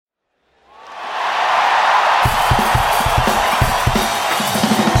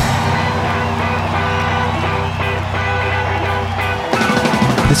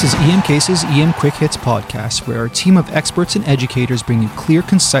This is EM Cases, EM Quick Hits podcast, where our team of experts and educators bring you clear,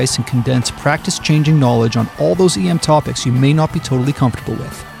 concise, and condensed practice-changing knowledge on all those EM topics you may not be totally comfortable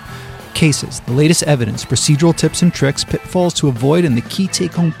with. Cases, the latest evidence, procedural tips and tricks, pitfalls to avoid, and the key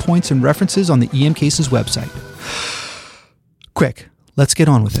take-home points and references on the EM Cases website. Quick, let's get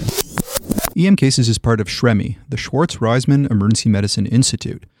on with it. EM Cases is part of SHREMI, the Schwartz-Reisman Emergency Medicine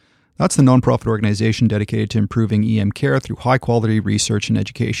Institute. That's the nonprofit organization dedicated to improving EM care through high-quality research and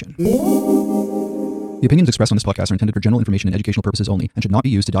education. The opinions expressed on this podcast are intended for general information and educational purposes only and should not be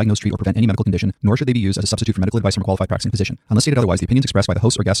used to diagnose, treat, or prevent any medical condition, nor should they be used as a substitute for medical advice from a qualified practicing physician. Unless stated otherwise, the opinions expressed by the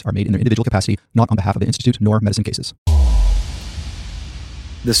hosts or guests are made in their individual capacity, not on behalf of the Institute nor Medicine Cases.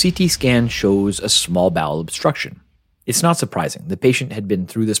 The CT scan shows a small bowel obstruction. It's not surprising. The patient had been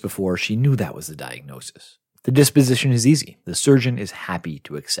through this before. She knew that was the diagnosis. The disposition is easy. The surgeon is happy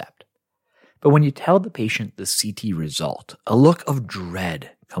to accept. But when you tell the patient the CT result, a look of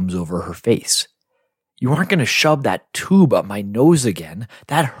dread comes over her face. You aren't going to shove that tube up my nose again.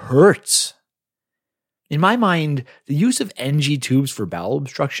 That hurts. In my mind, the use of NG tubes for bowel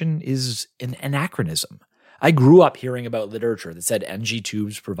obstruction is an anachronism. I grew up hearing about literature that said NG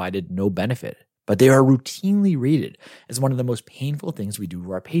tubes provided no benefit, but they are routinely rated as one of the most painful things we do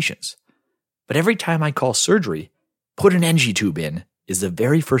to our patients. But every time I call surgery, put an NG tube in is the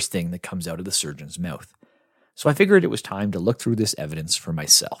very first thing that comes out of the surgeon's mouth. So I figured it was time to look through this evidence for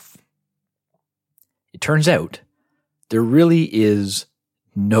myself. It turns out there really is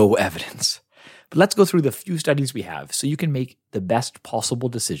no evidence. But let's go through the few studies we have so you can make the best possible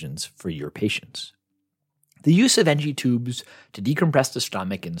decisions for your patients. The use of NG tubes to decompress the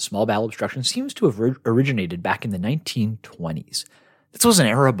stomach in small bowel obstruction seems to have originated back in the 1920s. This was an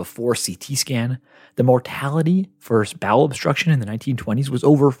era before CT scan. The mortality for bowel obstruction in the 1920s was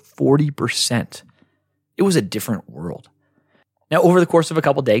over 40%. It was a different world. Now, over the course of a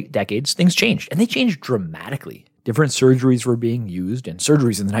couple decades, things changed, and they changed dramatically. Different surgeries were being used, and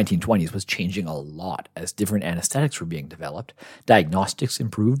surgeries in the 1920s was changing a lot as different anesthetics were being developed. Diagnostics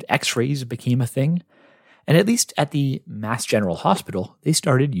improved, x-rays became a thing, and at least at the Mass General Hospital, they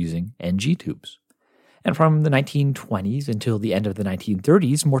started using NG tubes. And from the 1920s until the end of the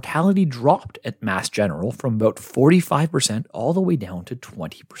 1930s, mortality dropped at Mass General from about 45% all the way down to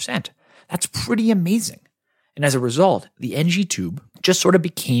 20%. That's pretty amazing. And as a result, the NG tube just sort of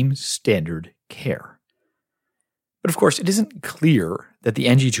became standard care. But of course, it isn't clear that the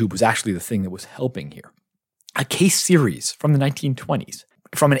NG tube was actually the thing that was helping here. A case series from the 1920s,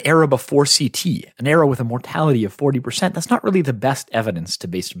 from an era before CT, an era with a mortality of 40%, that's not really the best evidence to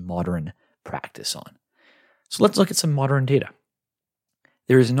base modern practice on. So let's look at some modern data.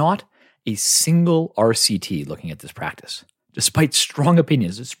 There is not a single RCT looking at this practice. Despite strong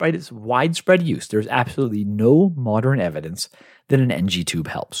opinions, despite its widespread use, there's absolutely no modern evidence that an NG tube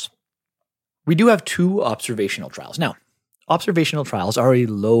helps. We do have two observational trials. Now, observational trials are a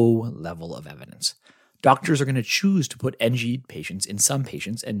low level of evidence. Doctors are going to choose to put NG patients in some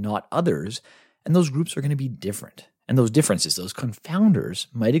patients and not others, and those groups are going to be different. And those differences, those confounders,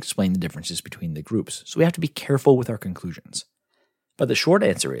 might explain the differences between the groups. So we have to be careful with our conclusions. But the short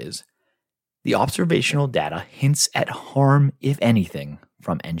answer is, the observational data hints at harm, if anything,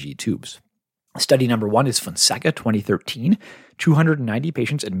 from NG tubes. Study number 1 is Fonseca 2013. 290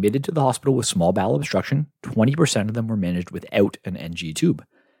 patients admitted to the hospital with small bowel obstruction. 20% of them were managed without an NG tube.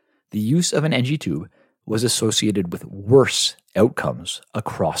 The use of an NG tube was associated with worse outcomes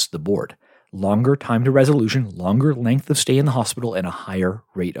across the board. Longer time to resolution, longer length of stay in the hospital, and a higher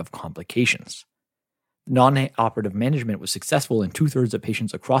rate of complications. Non-operative management was successful in 2/3 of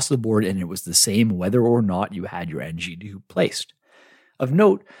patients across the board, and it was the same whether or not you had your NG tube placed. Of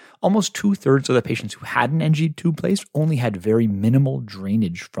note, almost 2/3 of the patients who had an NG tube placed only had very minimal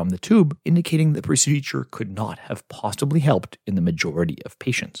drainage from the tube, indicating the procedure could not have possibly helped in the majority of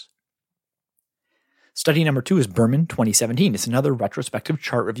patients. Study number 2 is Berman 2017. It's another retrospective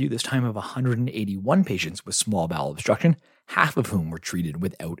chart review, this time of 181 patients with small bowel obstruction, half of whom were treated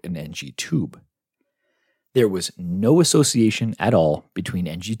without an NG tube. There was no association at all between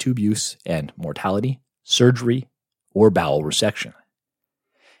NG tube use and mortality, surgery, or bowel resection.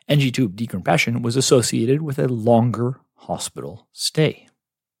 NG tube decompression was associated with a longer hospital stay.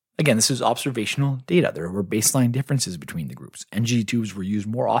 Again, this is observational data. There were baseline differences between the groups. NG tubes were used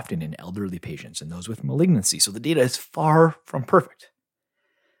more often in elderly patients and those with malignancy, so the data is far from perfect.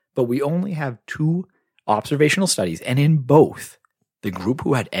 But we only have 2 observational studies, and in both, the group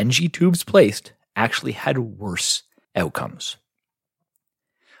who had NG tubes placed actually had worse outcomes.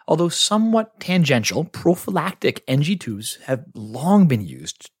 Although somewhat tangential, prophylactic NG tubes have long been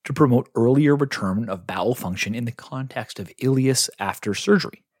used to promote earlier return of bowel function in the context of ileus after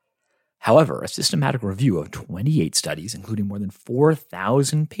surgery. However, a systematic review of 28 studies, including more than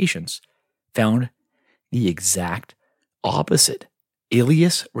 4,000 patients, found the exact opposite.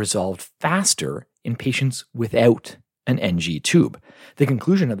 Ileus resolved faster in patients without an NG tube. The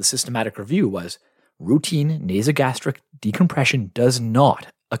conclusion of the systematic review was routine nasogastric decompression does not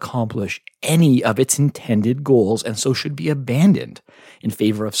accomplish any of its intended goals and so should be abandoned in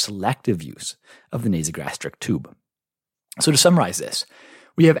favor of selective use of the nasogastric tube. So to summarize this,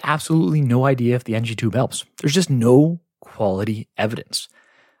 we have absolutely no idea if the NG tube helps. There's just no quality evidence.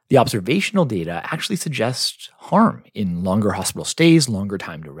 The observational data actually suggests harm in longer hospital stays, longer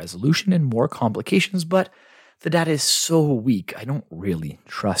time to resolution, and more complications, but the data is so weak, I don't really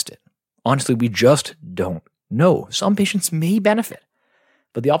trust it. Honestly, we just don't know. Some patients may benefit,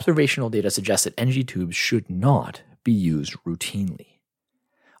 but the observational data suggests that NG tubes should not be used routinely.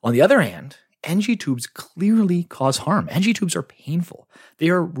 On the other hand, NG tubes clearly cause harm. NG tubes are painful. They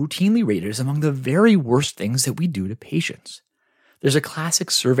are routinely rated as among the very worst things that we do to patients. There's a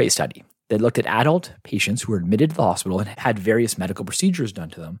classic survey study that looked at adult patients who were admitted to the hospital and had various medical procedures done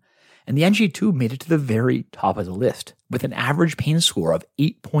to them, and the NG tube made it to the very top of the list with an average pain score of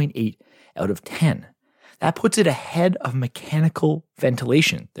 8.8 out of 10. That puts it ahead of mechanical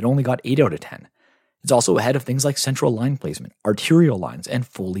ventilation that only got 8 out of 10. It's also ahead of things like central line placement, arterial lines, and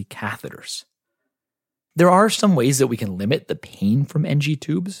Foley catheters. There are some ways that we can limit the pain from NG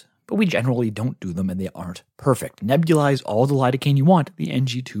tubes, but we generally don't do them and they aren't perfect. Nebulize all the lidocaine you want, the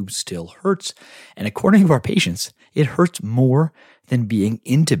NG tube still hurts. And according to our patients, it hurts more than being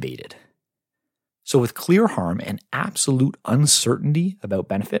intubated. So with clear harm and absolute uncertainty about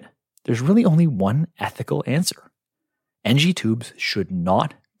benefit, there's really only one ethical answer. NG tubes should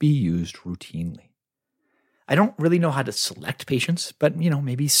not be used routinely. I don't really know how to select patients, but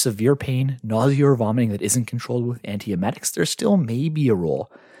maybe severe pain, nausea or vomiting that isn't controlled with antiemetics, there still may be a role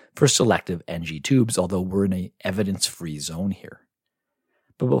for selective NG tubes, although we're in an evidence-free zone here.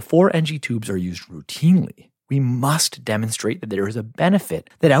 But before NG tubes are used routinely, we must demonstrate that there is a benefit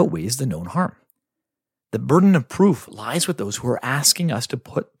that outweighs the known harm. The burden of proof lies with those who are asking us to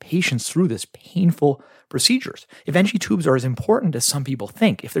put patients through this painful procedures. If NG tubes are as important as some people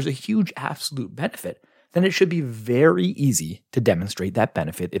think, if there's a huge absolute benefit, then it should be very easy to demonstrate that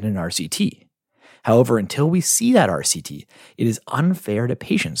benefit in an RCT. However, until we see that RCT, it is unfair to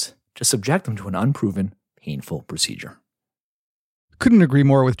patients to subject them to an unproven, painful procedure. Couldn't agree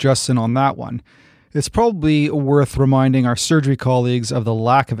more with Justin on that one. It's probably worth reminding our surgery colleagues of the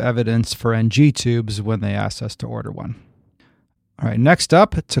lack of evidence for NG tubes when they ask us to order one. All right, next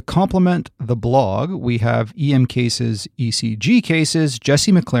up, to complement the blog, we have EM Cases, ECG Cases,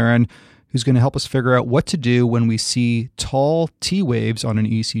 Jesse McLaren, who's going to help us figure out what to do when we see tall T waves on an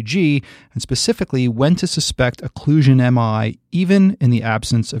ECG, and specifically when to suspect occlusion MI, even in the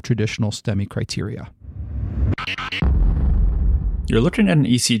absence of traditional STEMI criteria. You're looking at an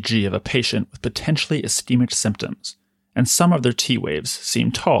ECG of a patient with potentially ischemic symptoms, and some of their T waves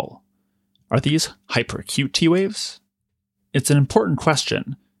seem tall. Are these hyperacute T waves? It's an important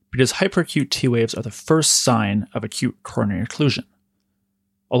question because hyperacute T waves are the first sign of acute coronary occlusion.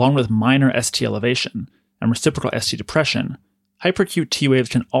 Along with minor ST elevation and reciprocal ST depression, hyperacute T waves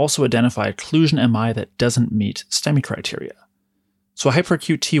can also identify occlusion MI that doesn't meet STEMI criteria. So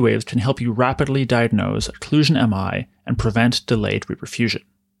hyperacute T waves can help you rapidly diagnose occlusion MI and prevent delayed reperfusion.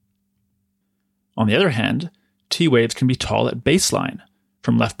 On the other hand, T waves can be tall at baseline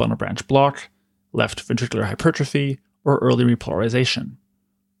from left bundle branch block, left ventricular hypertrophy, or early repolarization.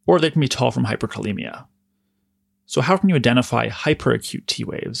 Or they can be tall from hyperkalemia. So how can you identify hyperacute T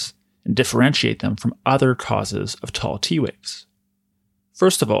waves and differentiate them from other causes of tall T waves?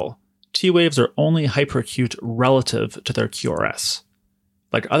 First of all, T waves are only hyperacute relative to their QRS.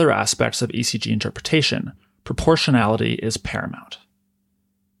 Like other aspects of ECG interpretation, proportionality is paramount.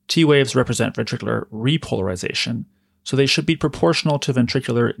 T waves represent ventricular repolarization, so they should be proportional to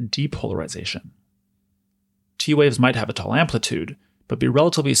ventricular depolarization. T waves might have a tall amplitude, but be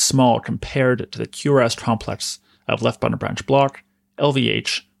relatively small compared to the QRS complex of left bundle branch block,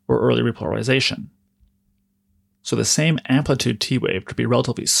 LVH, or early repolarization. So the same amplitude T wave could be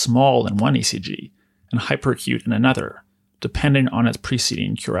relatively small in one ECG and hyperacute in another, depending on its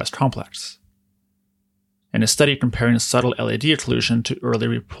preceding QRS complex. In a study comparing subtle LAD occlusion to early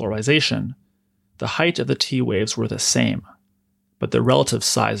repolarization, the height of the T waves were the same, but the relative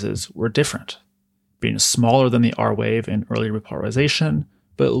sizes were different, being smaller than the R wave in early repolarization,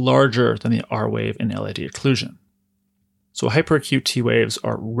 but larger than the R wave in LAD occlusion. So hyperacute T waves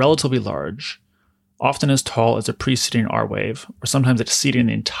are relatively large, often as tall as a preceding R wave, or sometimes exceeding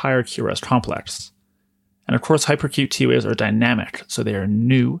the entire QRS complex. And of course, hyperacute T waves are dynamic, so they are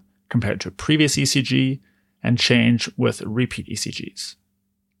new, compared to a previous ECG and change with repeat ECGs.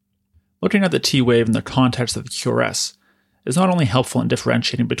 Looking at the T wave in the context of the QRS is not only helpful in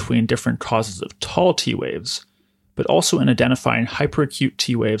differentiating between different causes of tall T waves, but also in identifying hyperacute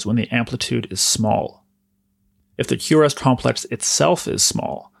T waves when the amplitude is small. If the QRS complex itself is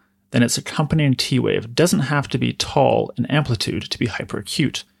small, then its accompanying T wave doesn't have to be tall in amplitude to be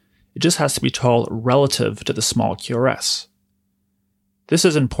hyperacute. It just has to be tall relative to the small QRS. This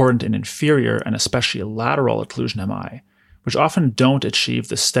is important in inferior and especially lateral occlusion MI, which often don't achieve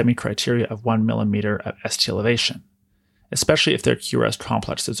the STEMI criteria of 1 mm at ST elevation, especially if their QRS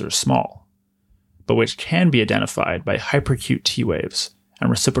complexes are small, but which can be identified by hyperacute T waves and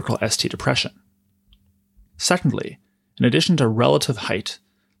reciprocal ST depression. Secondly, in addition to relative height,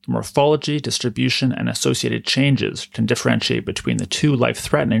 the morphology, distribution, and associated changes can differentiate between the two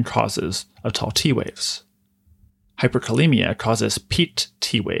life-threatening causes of tall T waves. Hyperkalemia causes peaked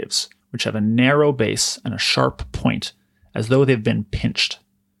T waves, which have a narrow base and a sharp point, as though they've been pinched.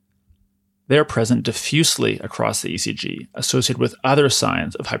 They are present diffusely across the ECG, associated with other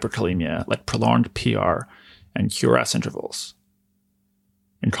signs of hyperkalemia like prolonged PR and QRS intervals.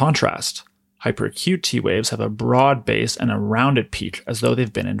 In contrast, hyperacute T waves have a broad base and a rounded peak as though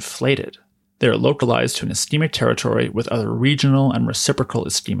they've been inflated. They are localized to an ischemic territory with other regional and reciprocal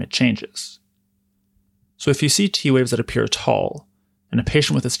ischemic changes. So if you see T waves that appear tall in a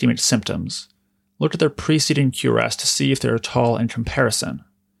patient with ischemic symptoms, look at their preceding QRS to see if they are tall in comparison.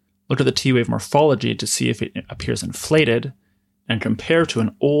 Look at the T wave morphology to see if it appears inflated, and compare to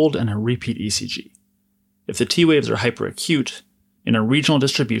an old and a repeat ECG. If the T waves are hyperacute, in a regional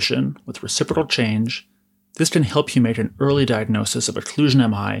distribution with reciprocal change, this can help you make an early diagnosis of occlusion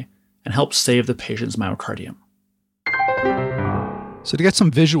MI and help save the patient's myocardium. So to get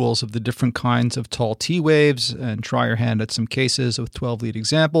some visuals of the different kinds of tall T waves and try your hand at some cases with 12 lead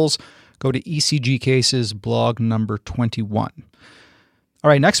examples, go to ECG Cases blog number 21. All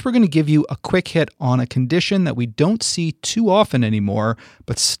right, next we're going to give you a quick hit on a condition that we don't see too often anymore,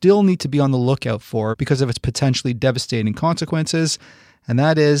 but still need to be on the lookout for because of its potentially devastating consequences, and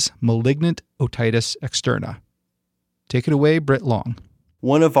that is malignant otitis externa. Take it away, Britt Long.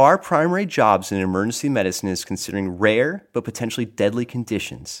 One of our primary jobs in emergency medicine is considering rare but potentially deadly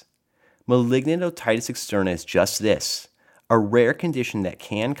conditions. Malignant otitis externa is just this, a rare condition that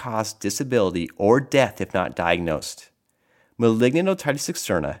can cause disability or death if not diagnosed. Malignant otitis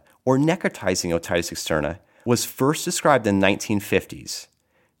externa, or necrotizing otitis externa, was first described in the 1950s.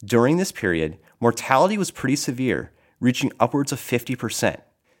 During this period, mortality was pretty severe, reaching upwards of 50%.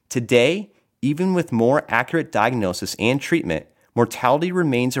 Today, even with more accurate diagnosis and treatment, mortality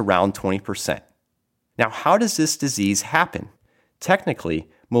remains around 20%. Now, how does this disease happen?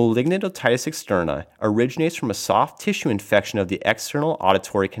 Technically, malignant otitis externa originates from a soft tissue infection of the external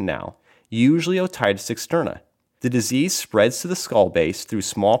auditory canal, usually otitis externa. The disease spreads to the skull base through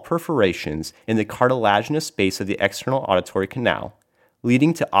small perforations in the cartilaginous base of the external auditory canal,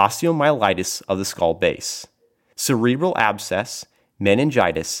 leading to osteomyelitis of the skull base. Cerebral abscess,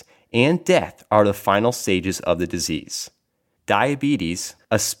 meningitis, and death are the final stages of the disease. Diabetes,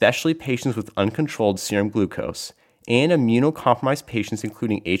 especially patients with uncontrolled serum glucose, and immunocompromised patients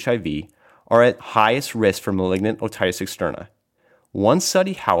including HIV, are at highest risk for malignant otitis externa. One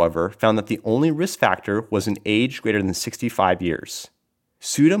study, however, found that the only risk factor was an age greater than 65 years.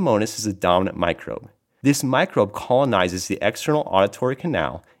 Pseudomonas is a dominant microbe. This microbe colonizes the external auditory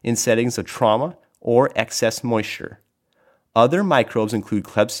canal in settings of trauma or excess moisture. Other microbes include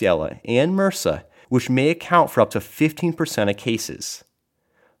Klebsiella and MRSA, which may account for up to 15% of cases.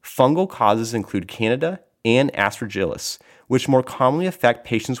 Fungal causes include Candida and Aspergillus, which more commonly affect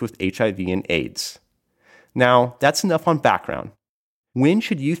patients with HIV and AIDS. Now, that's enough on background. When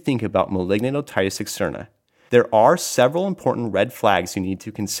should you think about malignant otitis externa? There are several important red flags you need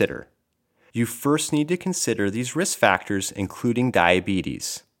to consider. You first need to consider these risk factors, including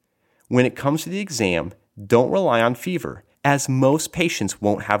diabetes. When it comes to the exam, don't rely on fever, as most patients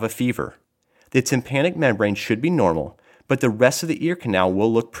won't have a fever. The tympanic membrane should be normal, but the rest of the ear canal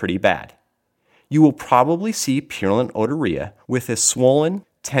will look pretty bad. You will probably see purulent otorrhea with a swollen,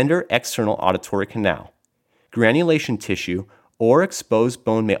 tender external auditory canal. Granulation tissue or exposed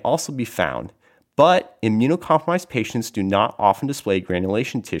bone may also be found, but immunocompromised patients do not often display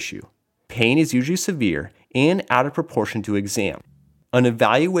granulation tissue. Pain is usually severe and out of proportion to exam. An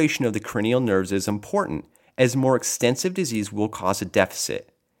evaluation of the cranial nerves is important, as more extensive disease will cause a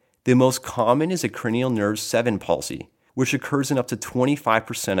deficit. The most common is a cranial nerve 7 palsy, which occurs in up to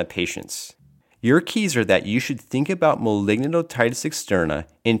 25% of patients. Your keys are that you should think about malignant otitis externa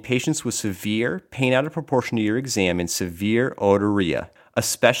in patients with severe pain out of proportion to your exam and severe otorrhea,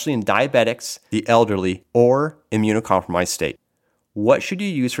 especially in diabetics, the elderly, or immunocompromised state. What should you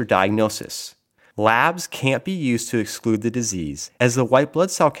use for diagnosis? Labs can't be used to exclude the disease, as the white blood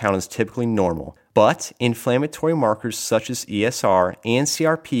cell count is typically normal, but inflammatory markers such as ESR and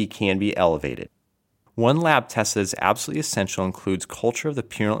CRP can be elevated. One lab test that is absolutely essential includes culture of the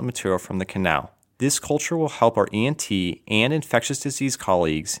purulent material from the canal. This culture will help our ENT and infectious disease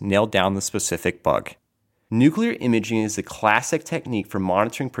colleagues nail down the specific bug. Nuclear imaging is the classic technique for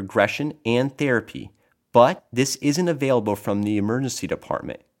monitoring progression and therapy, but this isn't available from the emergency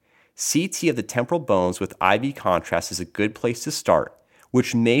department. CT of the temporal bones with IV contrast is a good place to start,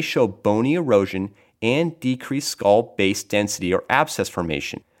 which may show bony erosion and decreased skull base density or abscess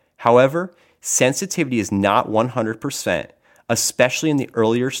formation. However, sensitivity is not 100%, especially in the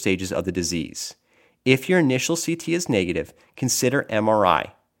earlier stages of the disease. If your initial CT is negative, consider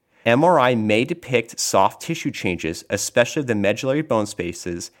MRI. MRI may depict soft tissue changes, especially of the medullary bone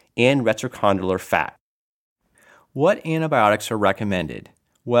spaces and retrocondylar fat. What antibiotics are recommended?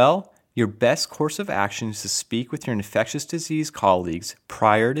 Well, your best course of action is to speak with your infectious disease colleagues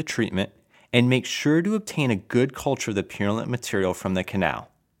prior to treatment and make sure to obtain a good culture of the purulent material from the canal.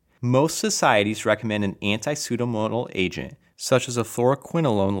 Most societies recommend an anti-pseudomonal agent, such as a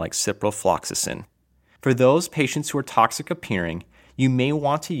fluoroquinolone like ciprofloxacin. For those patients who are toxic appearing, you may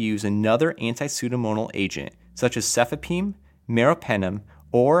want to use another anti-pseudomonal agent, such as cefepime, meropenem,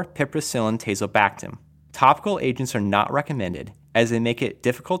 or piperacillin-tazobactam. Topical agents are not recommended, as they make it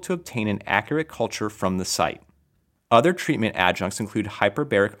difficult to obtain an accurate culture from the site. Other treatment adjuncts include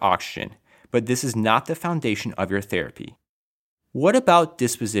hyperbaric oxygen, but this is not the foundation of your therapy. What about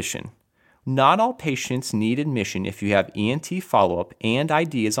disposition? Not all patients need admission if you have ENT follow-up and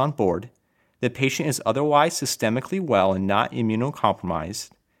ID is on board, the patient is otherwise systemically well and not immunocompromised,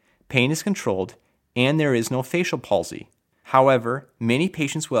 pain is controlled, and there is no facial palsy. However, many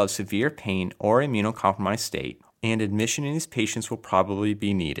patients will have severe pain or immunocompromised state, and admission in these patients will probably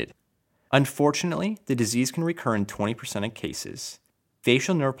be needed. Unfortunately, the disease can recur in 20% of cases.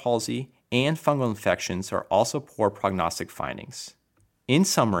 Facial nerve palsy and fungal infections are also poor prognostic findings. In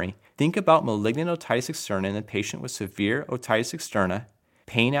summary, think about malignant otitis externa in a patient with severe otitis externa,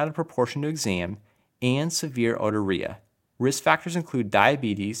 pain out of proportion to exam, and severe otorrhea. Risk factors include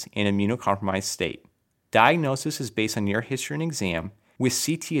diabetes and immunocompromised state. Diagnosis is based on your history and exam, with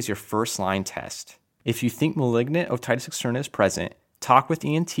CT as your first-line test. If you think malignant otitis externa is present, talk with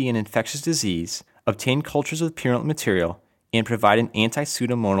ENT and infectious disease, obtain cultures of the purulent material, and provide an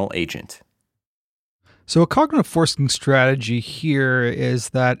anti-pseudomonal agent. So a cognitive forcing strategy here is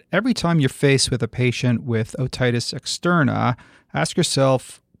that every time you're faced with a patient with otitis externa, ask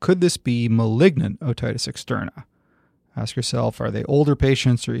yourself, could this be malignant otitis externa? Ask yourself, are they older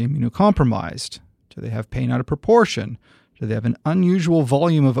patients or immunocompromised? Do they have pain out of proportion? Do they have an unusual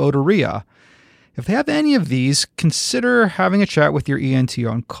volume of otorrhea? If they have any of these, consider having a chat with your ENT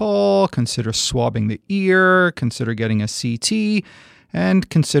on call, consider swabbing the ear, consider getting a CT, and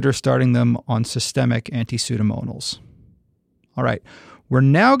consider starting them on systemic anti-pseudomonals. All right, we're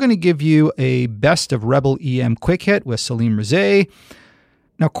now going to give you a best of Rebel EM quick hit with Salim Rezaie.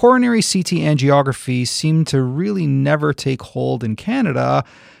 Now, coronary CT angiography seemed to really never take hold in Canada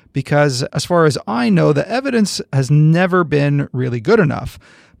because, as far as I know, the evidence has never been really good enough.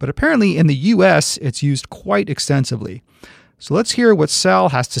 But apparently in the US, it's used quite extensively. So let's hear what Sal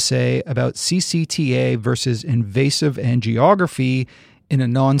has to say about CCTA versus invasive angiography in a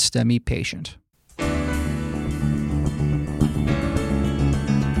non-STEMI patient.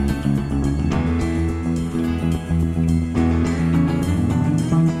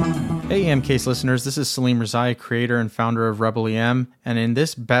 Hey EM Case listeners, this is Salim Rezaie, creator and founder of Rebel EM, and in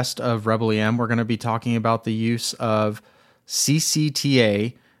this best of Rebel EM, we're going to be talking about the use of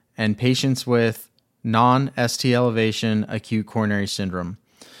CCTA and patients with non-ST elevation acute coronary syndrome.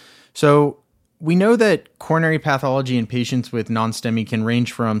 So we know that coronary pathology in patients with non-STEMI can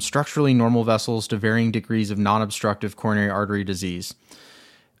range from structurally normal vessels to varying degrees of non-obstructive coronary artery disease,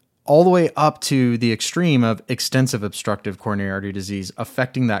 all the way up to the extreme of extensive obstructive coronary artery disease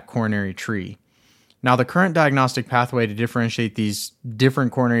affecting that coronary tree. Now, the current diagnostic pathway to differentiate these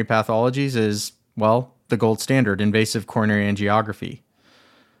different coronary pathologies is, well, the gold standard, invasive coronary angiography.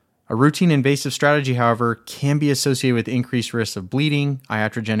 A routine invasive strategy, however, can be associated with increased risks of bleeding,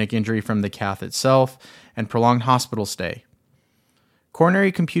 iatrogenic injury from the cath itself, and prolonged hospital stay.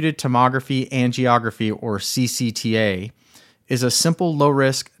 Coronary computed tomography angiography, or CCTA, is a simple,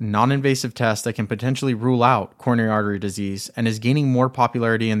 low-risk, non-invasive test that can potentially rule out coronary artery disease and is gaining more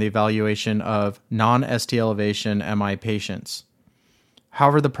popularity in the evaluation of non-ST elevation MI patients.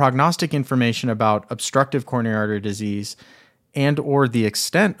 However, the prognostic information about obstructive coronary artery disease and or the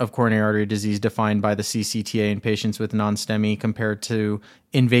extent of coronary artery disease defined by the CCTA in patients with non-STEMI compared to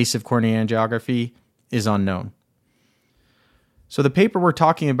invasive coronary angiography is unknown. So the paper we're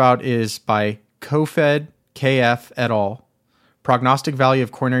talking about is by Kofed, KF et al., Prognostic Value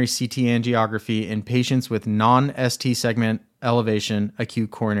of Coronary CT Angiography in Patients with Non-ST Segment Elevation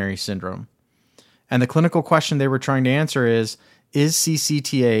Acute Coronary Syndrome. And the clinical question they were trying to answer is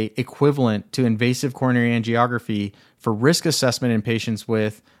CCTA equivalent to invasive coronary angiography for risk assessment in patients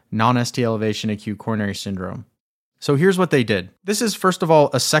with non-ST elevation acute coronary syndrome? So here's what they did. This is, first of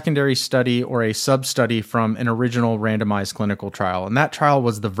all, a secondary study or a sub-study from an original randomized clinical trial. And that trial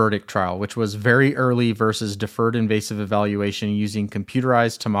was the VERDICT trial, which was very early versus deferred invasive evaluation using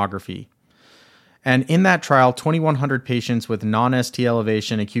computerized tomography. And in that trial, 2,100 patients with non-ST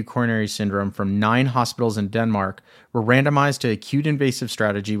elevation acute coronary syndrome from 9 hospitals in Denmark were randomized to acute invasive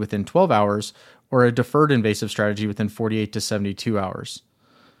strategy within 12 hours or a deferred invasive strategy within 48 to 72 hours.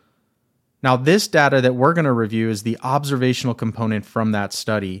 Now, this data that we're going to review is the observational component from that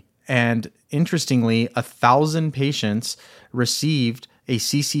study. And interestingly, 1,000 patients received a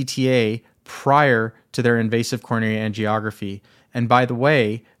CCTA prior to their invasive coronary angiography. And by the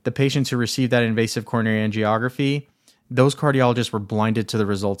way, the patients who received that invasive coronary angiography, those cardiologists were blinded to the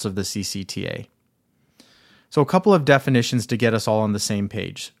results of the CCTA. So a couple of definitions to get us all on the same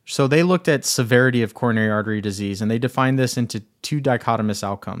page. So they looked at severity of coronary artery disease, and they defined this into 2 dichotomous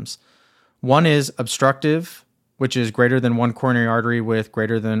outcomes. One is obstructive, which is greater than 1 coronary artery with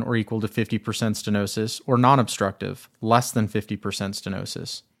greater than or equal to 50% stenosis, or non-obstructive, less than 50%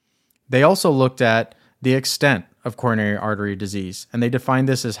 stenosis. They also looked at the extent of coronary artery disease, and they defined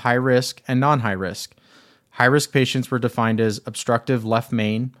this as high risk and non-high risk. High-risk patients were defined as obstructive left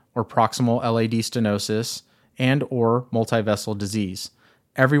main or proximal LAD stenosis and or multivessel disease.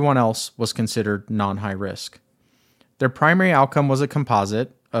 Everyone else was considered non-high risk. Their primary outcome was a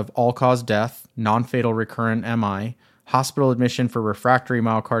composite of all-cause death, non-fatal recurrent MI, hospital admission for refractory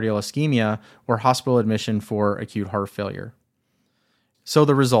myocardial ischemia, or hospital admission for acute heart failure. So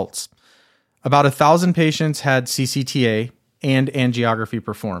the results. About 1,000 patients had CCTA and angiography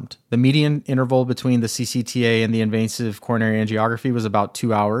performed. The median interval between the CCTA and the invasive coronary angiography was about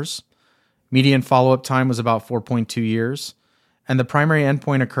 2 hours. Median follow-up time was about 4.2 years. And the primary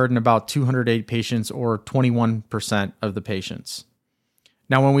endpoint occurred in about 208 patients, or 21% of the patients.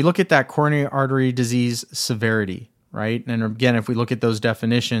 Now, when we look at that coronary artery disease severity, right? And again, if we look at those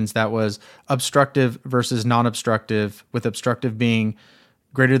definitions, that was obstructive versus non-obstructive, with obstructive being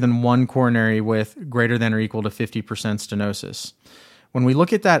greater than 1 coronary with greater than or equal to 50% stenosis. When we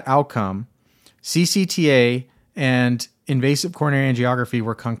look at that outcome, CCTA and invasive coronary angiography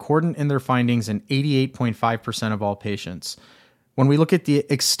were concordant in their findings in 88.5% of all patients. When we look at the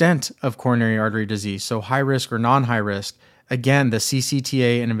extent of coronary artery disease, so high risk or non-high risk, again, the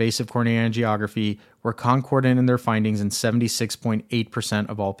CCTA and invasive coronary angiography were concordant in their findings in 76.8%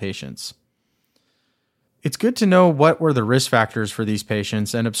 of all patients. It's good to know what were the risk factors for these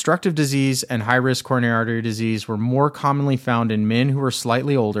patients, and obstructive disease and high-risk coronary artery disease were more commonly found in men who were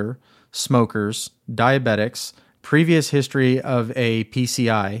slightly older, smokers, diabetics, previous history of a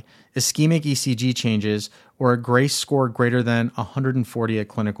PCI, ischemic ECG changes, or a GRACE score greater than 140 at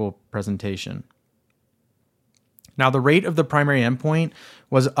clinical presentation. Now, the rate of the primary endpoint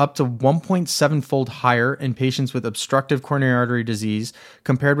was up to 1.7-fold higher in patients with obstructive coronary artery disease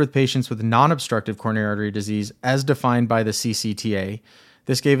compared with patients with non-obstructive coronary artery disease as defined by the CCTA.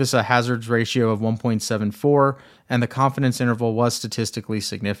 This gave us a hazards ratio of 1.74, and the confidence interval was statistically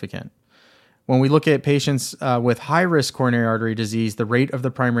significant. When we look at patients with high-risk coronary artery disease, the rate of the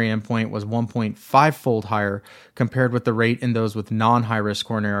primary endpoint was 1.5-fold higher compared with the rate in those with non-high-risk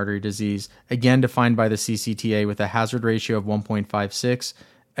coronary artery disease, again defined by the CCTA with a hazard ratio of 1.56,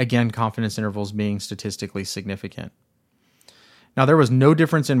 again confidence intervals being statistically significant. Now, there was no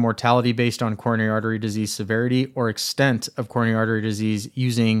difference in mortality based on coronary artery disease severity or extent of coronary artery disease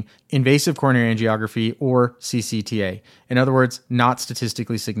using invasive coronary angiography or CCTA. In other words, not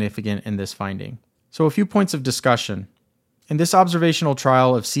statistically significant in this finding. So a few points of discussion. In this observational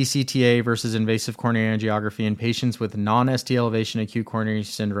trial of CCTA versus invasive coronary angiography in patients with non-ST elevation acute coronary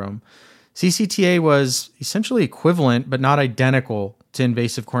syndrome, CCTA was essentially equivalent but not identical to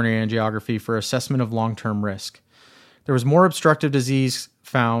invasive coronary angiography for assessment of long-term risk. There was more obstructive disease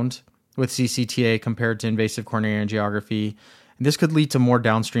found with CCTA compared to invasive coronary angiography, and this could lead to more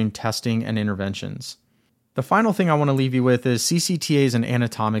downstream testing and interventions. The final thing I want to leave you with is CCTA is an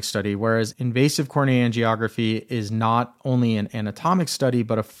anatomic study, whereas invasive coronary angiography is not only an anatomic study,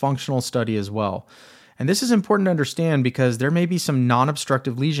 but a functional study as well. And this is important to understand because there may be some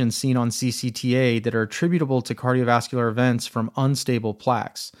non-obstructive lesions seen on CCTA that are attributable to cardiovascular events from unstable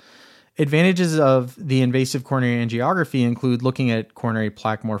plaques. Advantages of the invasive coronary angiography include looking at coronary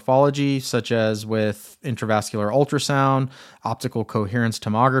plaque morphology, such as with intravascular ultrasound, optical coherence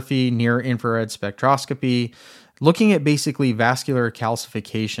tomography, near-infrared spectroscopy, looking at basically vascular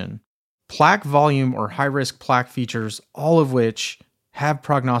calcification, plaque volume or high-risk plaque features, all of which have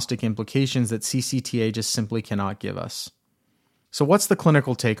prognostic implications that CCTA just simply cannot give us. So what's the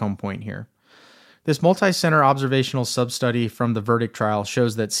clinical take-home point here? This multi-center observational sub-study from the VERDICT trial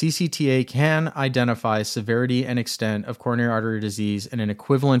shows that CCTA can identify severity and extent of coronary artery disease in an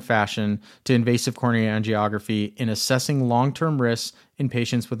equivalent fashion to invasive coronary angiography in assessing long-term risks in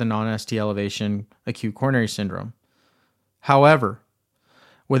patients with a non-ST elevation acute coronary syndrome. However,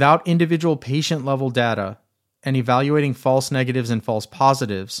 without individual patient-level data and evaluating false negatives and false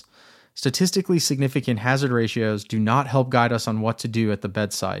positives, statistically significant hazard ratios do not help guide us on what to do at the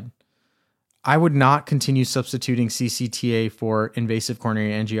bedside. I would not continue substituting CCTA for invasive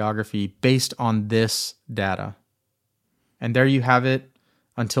coronary angiography based on this data. And there you have it.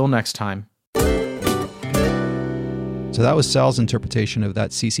 Until next time. So that was Sal's interpretation of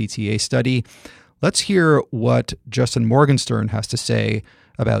that CCTA study. Let's hear what Justin Morgenstern has to say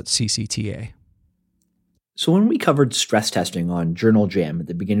about CCTA. So when we covered stress testing on Journal Jam at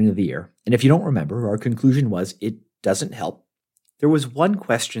the beginning of the year, and if you don't remember, our conclusion was it doesn't help, there was one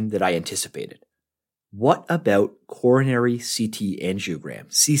question that I anticipated. What about coronary CT angiogram,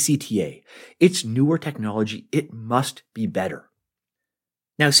 CCTA? It's newer technology. It must be better.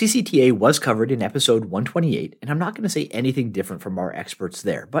 Now, CCTA was covered in episode 128, and I'm not going to say anything different from our experts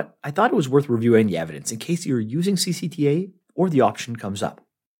there, but I thought it was worth reviewing the evidence in case you're using CCTA or the option comes up.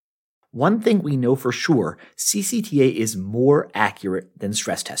 One thing we know for sure, CCTA is more accurate than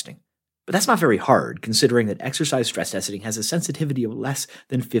stress testing. But that's not very hard, considering that exercise stress testing has a sensitivity of less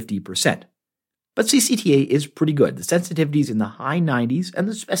than 50%. But CCTA is pretty good. The sensitivity is in the high 90s, and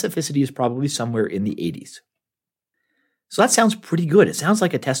the specificity is probably somewhere in the 80s. So that sounds pretty good. It sounds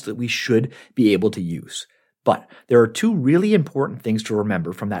like a test that we should be able to use. But there are two really important things to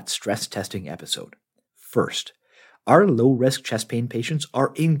remember from that stress testing episode. First, our low-risk chest pain patients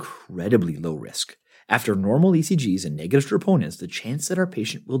are incredibly low risk. After normal ECGs and negative troponins, the chance that our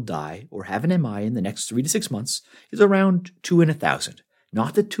patient will die or have an MI in the next 3 to 6 months is around 2 in 1,000,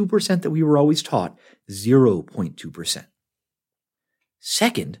 not the 2% that we were always taught, 0.2%.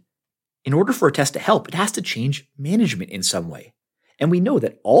 Second, in order for a test to help, it has to change management in some way. And we know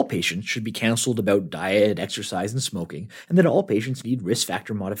that all patients should be counseled about diet, exercise, and smoking, and that all patients need risk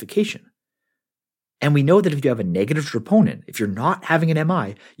factor modification. And we know that if you have a negative troponin, if you're not having an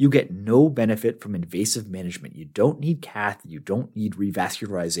MI, you get no benefit from invasive management. You don't need cath, you don't need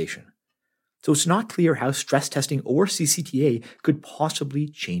revascularization. So it's not clear how stress testing or CCTA could possibly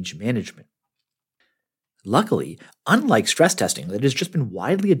change management. Luckily, unlike stress testing that has just been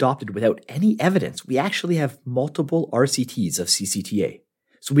widely adopted without any evidence, we actually have multiple RCTs of CCTA.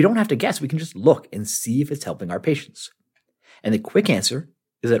 So we don't have to guess, we can just look and see if it's helping our patients. And the quick answer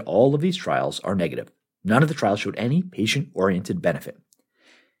is that all of these trials are negative. None of the trials showed any patient-oriented benefit.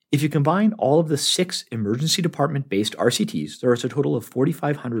 If you combine all of the 6 emergency department-based RCTs, there is a total of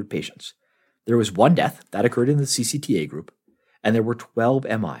 4,500 patients. There was 1 death that occurred in the CCTA group, and there were 12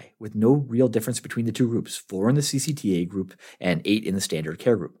 MI, with no real difference between the two groups, 4 in the CCTA group and 8 in the standard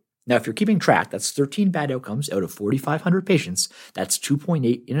care group. Now, if you're keeping track, that's 13 bad outcomes out of 4,500 patients. That's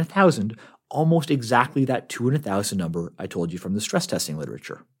 2.8 in 1,000, almost exactly that 2 in 1,000 number I told you from the stress testing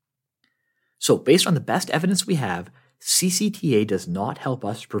literature. So based on the best evidence we have, CCTA does not help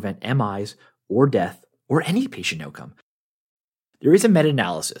us prevent MIs or death or any patient outcome. There is a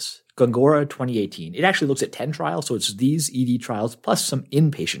meta-analysis, Gongora 2018. It actually looks at 10 trials, so it's these ED trials plus some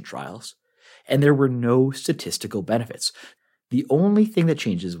inpatient trials. And there were no statistical benefits. The only thing that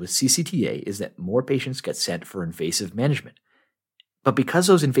changes with CCTA is that more patients get sent for invasive management. But because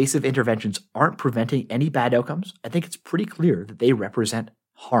those invasive interventions aren't preventing any bad outcomes, I think it's pretty clear that they represent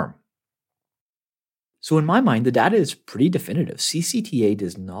harm. So in my mind, the data is pretty definitive. CCTA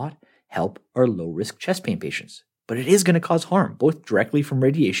does not help our low-risk chest pain patients, but it is going to cause harm, both directly from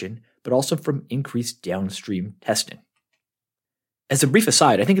radiation, but also from increased downstream testing. As a brief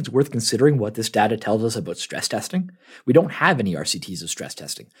aside, I think it's worth considering what this data tells us about stress testing. We don't have any RCTs of stress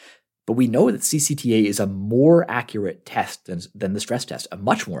testing, but we know that CCTA is a more accurate test than the stress test, a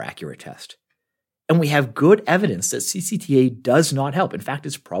much more accurate test. And we have good evidence that CCTA does not help. In fact,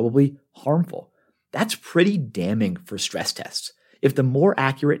 it's probably harmful. That's pretty damning for stress tests. If the more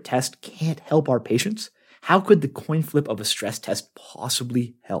accurate test can't help our patients, how could the coin flip of a stress test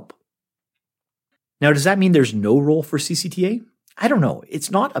possibly help? Now, does that mean there's no role for CCTA? I don't know.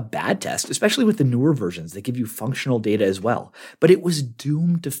 It's not a bad test, especially with the newer versions that give you functional data as well. But it was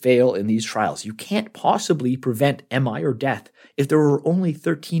doomed to fail in these trials. You can't possibly prevent MI or death if there were only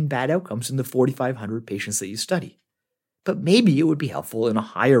 13 bad outcomes in the 4,500 patients that you study. But maybe it would be helpful in a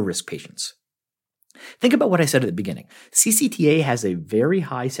higher risk patients. Think about what I said at the beginning. CCTA has a very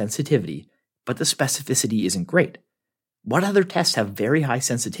high sensitivity, but the specificity isn't great. What other tests have very high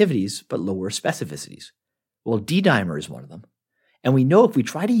sensitivities but lower specificities? Well, D-dimer is one of them. And we know if we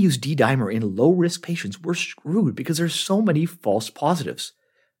try to use D-dimer in low-risk patients, we're screwed because there's so many false positives.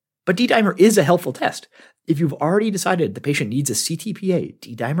 But D-dimer is a helpful test. If you've already decided the patient needs a CTPA,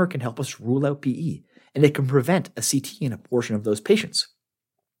 D-dimer can help us rule out PE, and it can prevent a CT in a portion of those patients.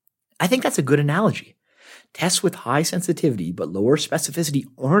 I think that's a good analogy. Tests with high sensitivity but lower specificity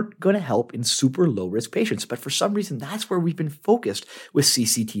aren't going to help in super low-risk patients, but for some reason that's where we've been focused with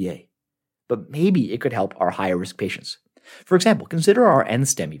CCTA. But maybe it could help our higher-risk patients. For example, consider our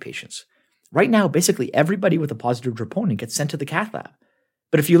NSTEMI patients. Right now, basically everybody with a positive troponin gets sent to the cath lab.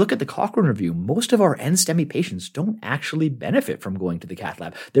 But if you look at the Cochrane review, most of our NSTEMI patients don't actually benefit from going to the cath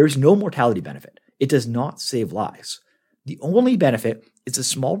lab. There is no mortality benefit. It does not save lives. The only benefit is a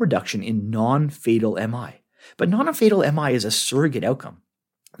small reduction in non-fatal MI. But non-fatal MI is a surrogate outcome.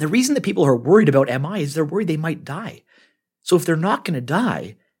 The reason that people are worried about MI is they're worried they might die. So if they're not going to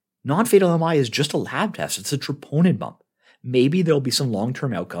die, non-fatal MI is just a lab test. It's a troponin bump. Maybe there'll be some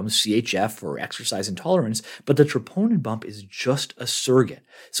long-term outcomes, CHF or exercise intolerance, but the troponin bump is just a surrogate.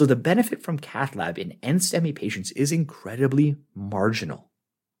 So the benefit from cath lab in NSTEMI patients is incredibly marginal.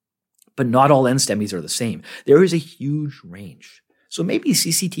 But not all NSTEMIs are the same. There is a huge range. So maybe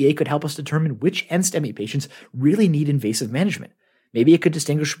CCTA could help us determine which NSTEMI patients really need invasive management. Maybe it could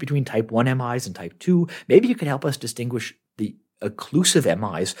distinguish between type 1 MIs and type 2. Maybe it could help us distinguish the occlusive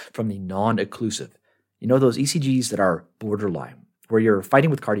MIs from the non-occlusive. You know, those ECGs that are borderline, where you're fighting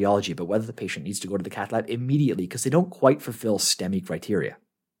with cardiology about whether the patient needs to go to the cath lab immediately because they don't quite fulfill STEMI criteria.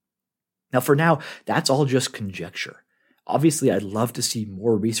 Now, for now, that's all just conjecture. Obviously, I'd love to see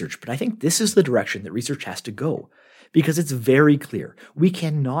more research, but I think this is the direction that research has to go because it's very clear. We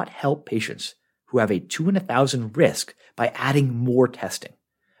cannot help patients who have a 2 in 1,000 risk by adding more testing.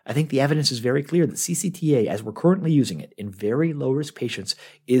 I think the evidence is very clear that CCTA, as we're currently using it in very low-risk patients,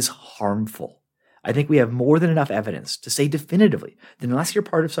 is harmful. I think we have more than enough evidence to say definitively that unless you're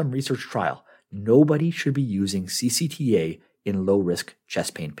part of some research trial, nobody should be using CCTA in low-risk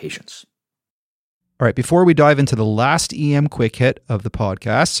chest pain patients. All right, before we dive into the last EM Quick Hit of the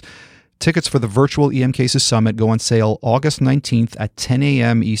podcast, tickets for the virtual EM Cases Summit go on sale August 19th at 10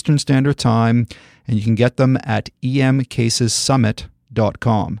 a.m. Eastern Standard Time, and you can get them at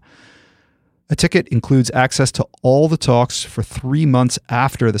emcasessummit.com. A ticket includes access to all the talks for 3 months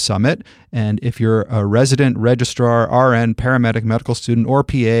after the summit, and if you're a resident, registrar, RN, paramedic, medical student, or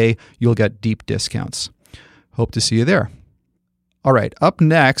PA, you'll get deep discounts. Hope to see you there. All right, up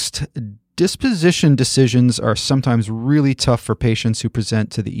next, disposition decisions are sometimes really tough for patients who present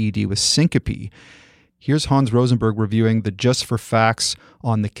to the ED with syncope. Here's Hans Rosenberg reviewing the Just for Facts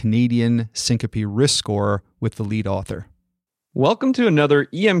on the Canadian Syncope Risk Score with the lead author. Welcome to another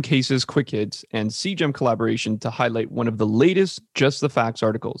EM Cases Quick Hits and CGEM collaboration to highlight one of the latest Just the Facts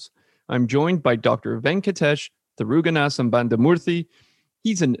articles. I'm joined by Dr. Venkatesh Thiruganasambandamurthy.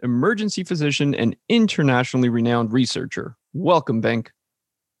 He's an emergency physician and internationally renowned researcher. Welcome, Venk.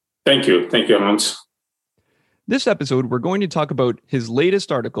 Thank you. Thank you, Hans. This episode, we're going to talk about his latest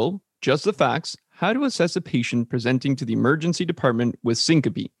article, Just the Facts, How to Assess a Patient Presenting to the Emergency Department with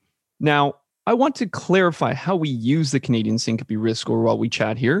Syncope. Now, I want to clarify how we use the Canadian Syncope Risk Score while we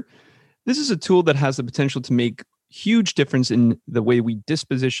chat here. This is a tool that has the potential to make huge difference in the way we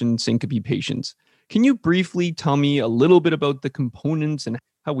disposition syncope patients. Can you briefly tell me a little bit about the components and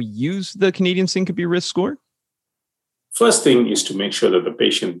how we use the Canadian Syncope Risk Score? First thing is to make sure that the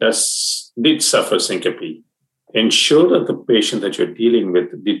patient did suffer syncope. Ensure that the patient that you're dealing with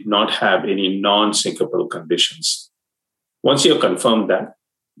did not have any non-syncopal conditions. Once you have confirmed that,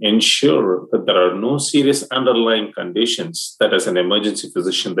 ensure that there are no serious underlying conditions that as an emergency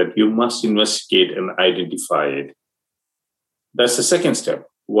physician that you must investigate and identify it. That's the second step.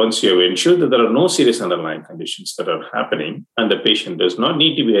 Once you have ensured that there are no serious underlying conditions that are happening and the patient does not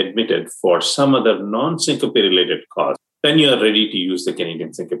need to be admitted for some other non-syncope related cause, then you are ready to use the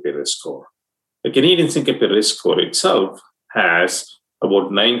Canadian Syncope Risk Score. The Canadian Syncope Risk Score itself has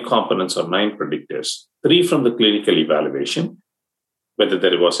about 9 components or 9 predictors, 3 from the clinical evaluation, whether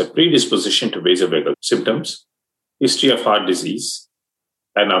there was a predisposition to vasovagal symptoms, history of heart disease,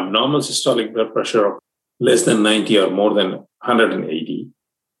 an abnormal systolic blood pressure of less than 90 or more than 180,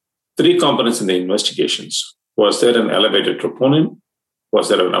 three components in the investigations. Was there an elevated troponin? Was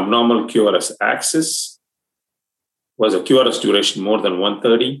there an abnormal QRS axis? Was the QRS duration more than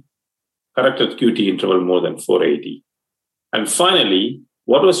 130? Corrected QT interval more than 480? And finally,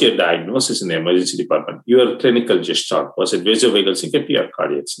 what was your diagnosis in the emergency department? Your clinical gestalt. Was it vasovagal syncope or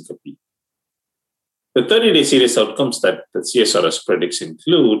cardiac syncope? The 30-day serious outcomes that the CSRS predicts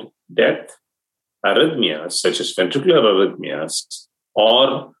include death, arrhythmias such as ventricular arrhythmias,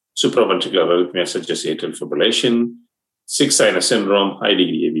 or supraventricular arrhythmias such as atrial fibrillation, sick sinus syndrome,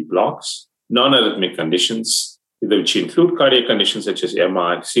 high-degree AV blocks, non-arrhythmic conditions, which include cardiac conditions such as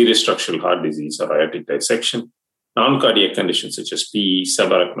MI, serious structural heart disease, or aortic dissection, non-cardiac conditions such as PE,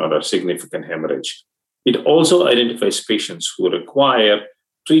 subarachnoid, or significant hemorrhage. It also identifies patients who require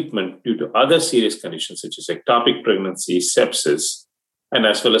treatment due to other serious conditions such as ectopic pregnancy, sepsis, and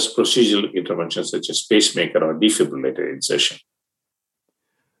as well as procedural interventions such as pacemaker or defibrillator insertion.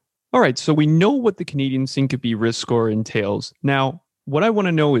 All right, so we know what the Canadian Syncope risk score entails. Now, what I want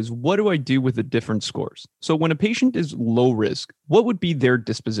to know is, what do I do with the different scores? So when a patient is low risk, what would be their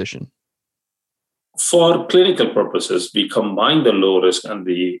disposition? For clinical purposes, we combine the low risk and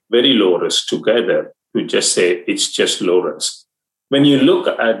the very low risk together to just say it's just low risk. When you look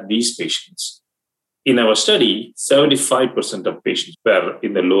at these patients, in our study, 75% of patients were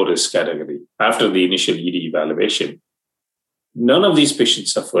in the low risk category after the initial ED evaluation. None of these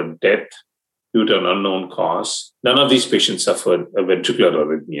patients suffered death due to an unknown cause. None of these patients suffered a ventricular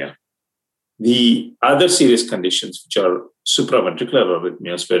arrhythmia. The other serious conditions, which are supraventricular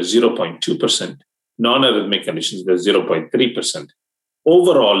arrhythmias, were 0.2%. Non-arrhythmic conditions were 0.3%.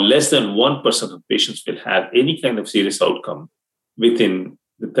 Overall, less than 1% of patients will have any kind of serious outcome within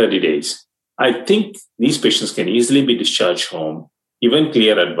the 30 days. I think these patients can easily be discharged home, given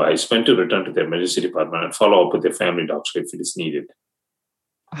clear advice when to return to the emergency department and follow up with their family doctor if it is needed.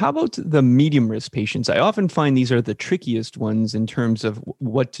 How about the medium risk patients? I often find these are the trickiest ones in terms of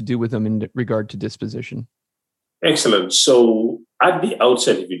what to do with them in regard to disposition. Excellent. So at the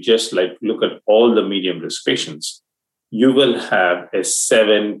outset, if you just look at all the medium risk patients, you will have a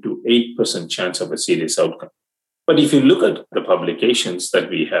 7 to 8% chance of a serious outcome. But if you look at the publications that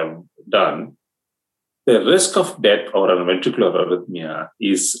we have done, the risk of death or a ventricular arrhythmia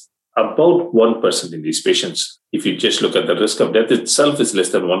is about 1% in these patients. If you just look at the risk of death itself is less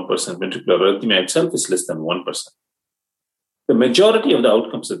than 1%, ventricular arrhythmia itself is less than 1%. The majority of the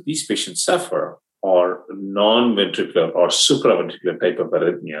outcomes that these patients suffer are non-ventricular or supraventricular type of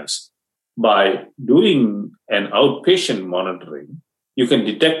arrhythmias. By doing an outpatient monitoring, you can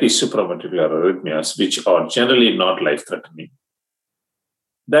detect these supraventricular arrhythmias, which are generally not life-threatening.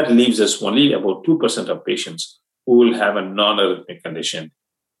 That leaves us only about 2% of patients who will have a non-arrhythmic condition.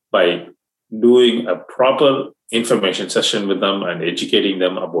 By doing a proper information session with them and educating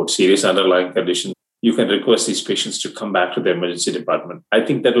them about serious underlying conditions, you can request these patients to come back to the emergency department. I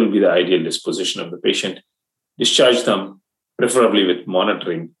think that will be the ideal disposition of the patient. Discharge them, preferably with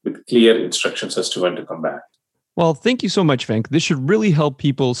monitoring, with clear instructions as to when to come back. Well, thank you so much, Venk. This should really help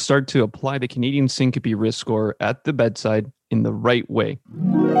people start to apply the Canadian Syncope risk score at the bedside in the right way.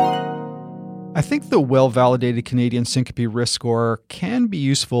 I think the well-validated Canadian Syncope risk score can be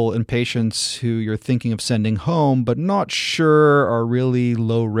useful in patients who you're thinking of sending home, but not sure are really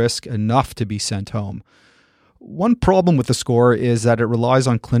low risk enough to be sent home. One problem with the score is that it relies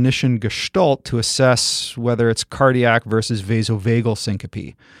on clinician gestalt to assess whether it's cardiac versus vasovagal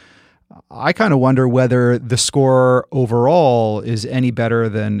syncope. I kind of wonder whether the score overall is any better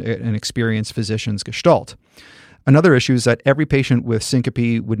than an experienced physician's gestalt. Another issue is that every patient with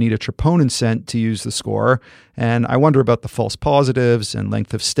syncope would need a troponin sent to use the score, and I wonder about the false positives and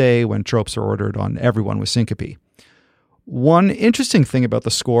length of stay when tropes are ordered on everyone with syncope. One interesting thing about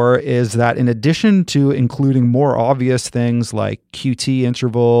the score is that in addition to including more obvious things like QT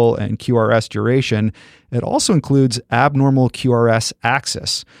interval and QRS duration, it also includes abnormal QRS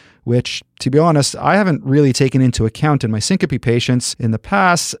axis, which, to be honest, I haven't really taken into account in my syncope patients in the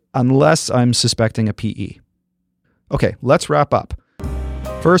past unless I'm suspecting a PE. Okay, let's wrap up.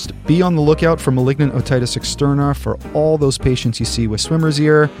 First, be on the lookout for malignant otitis externa for all those patients you see with swimmer's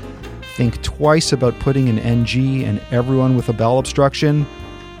ear. Think twice about putting an NG in everyone with a bowel obstruction.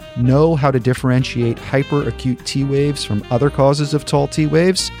 Know how to differentiate hyperacute T waves from other causes of tall T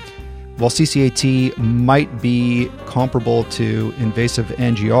waves. While CCAT might be comparable to invasive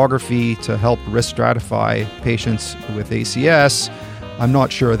angiography to help risk stratify patients with ACS, I'm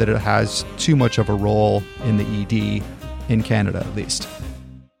not sure that it has too much of a role in the ED, in Canada at least.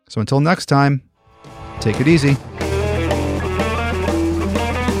 So until next time, take it easy.